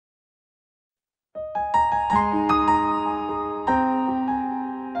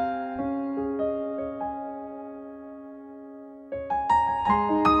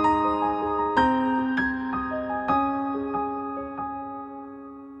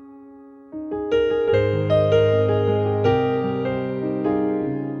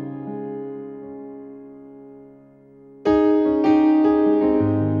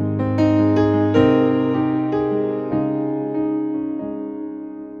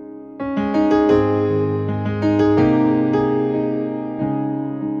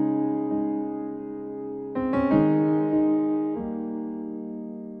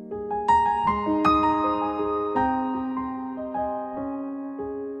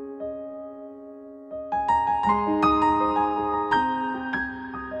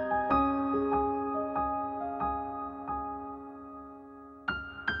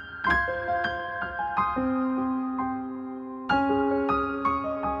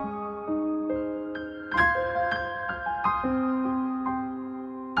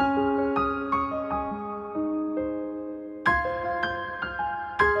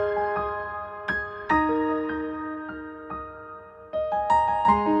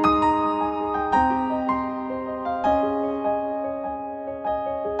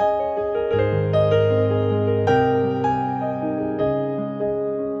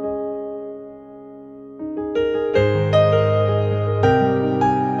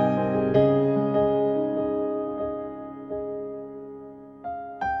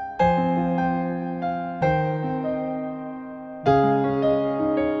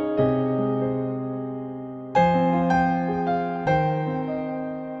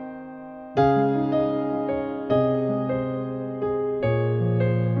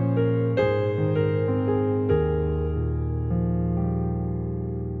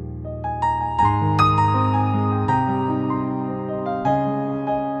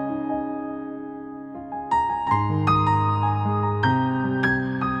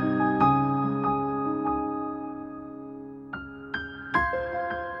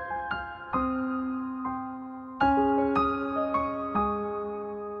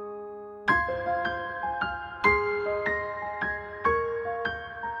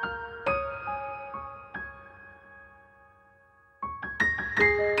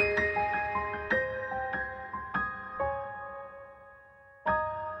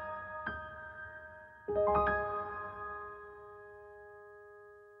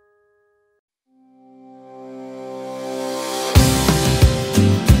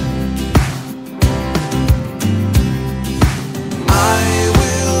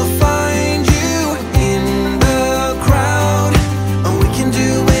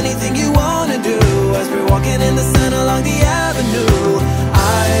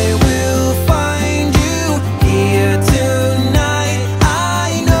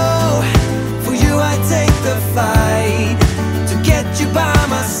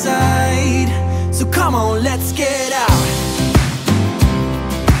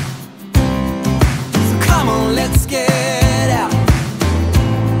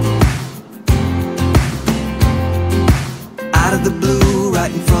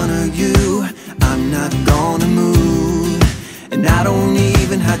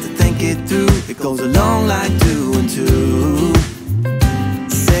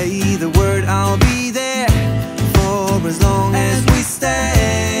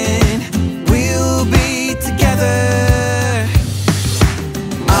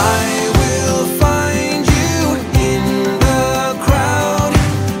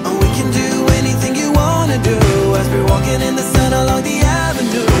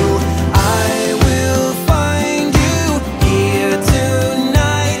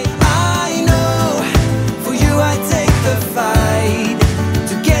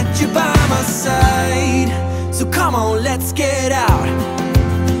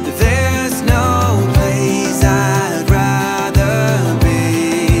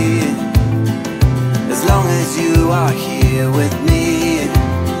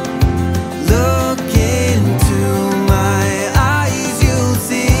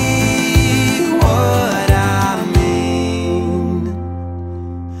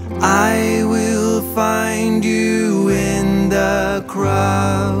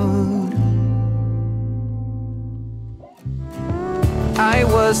I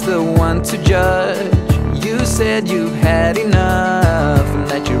was the one to judge. You said you've had enough and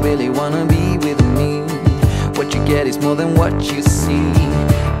that you really wanna be with me. What you get is more than what you see.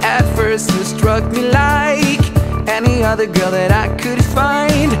 At first you struck me like any other girl that I could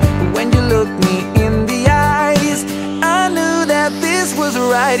find. But when you looked me in the eyes, I knew that this was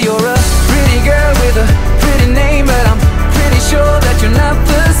right. You're a pretty girl with a pretty name, but I'm pretty sure that you're not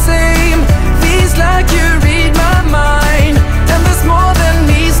the same. Feels like you're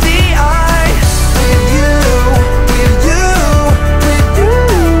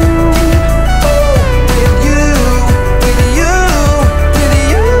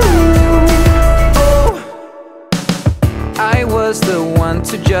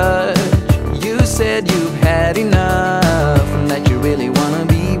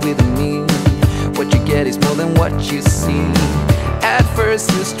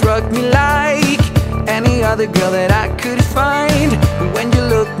first you struck me like any other girl that I could find. When you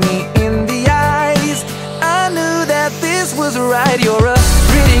looked me in the eyes, I knew that this was right. You're a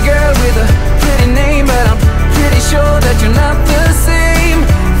pretty girl with a pretty name, but I'm pretty sure that you're not the same.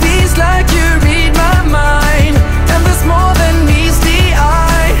 Feels like you read my mind, and there's more than meets the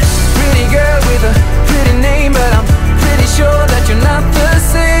eye. Pretty girl with a pretty name, but I'm pretty sure that you're not the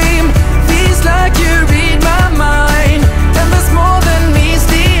same. Feels like you read my mind, and there's more than meets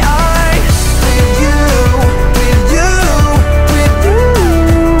the eye. With you, with you, with you,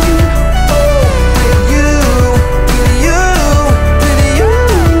 oh, with you, with you, with you,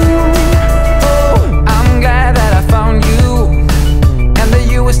 oh. I'm glad that I found you, and that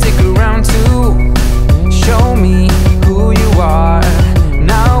you will stick around too. Show me who you are.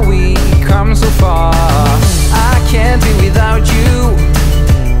 Now we come so far. I can't be without you,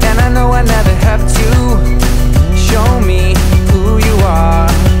 and I know I never have to. Show me who you are.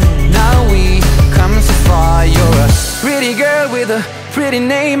 Now we come so far. You're a pretty girl with a pretty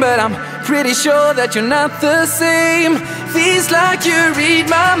name, but I'm pretty sure that you're not the same. Feels like you read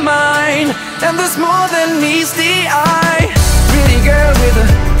my mind, and there's more than meets the eye. Pretty girl with a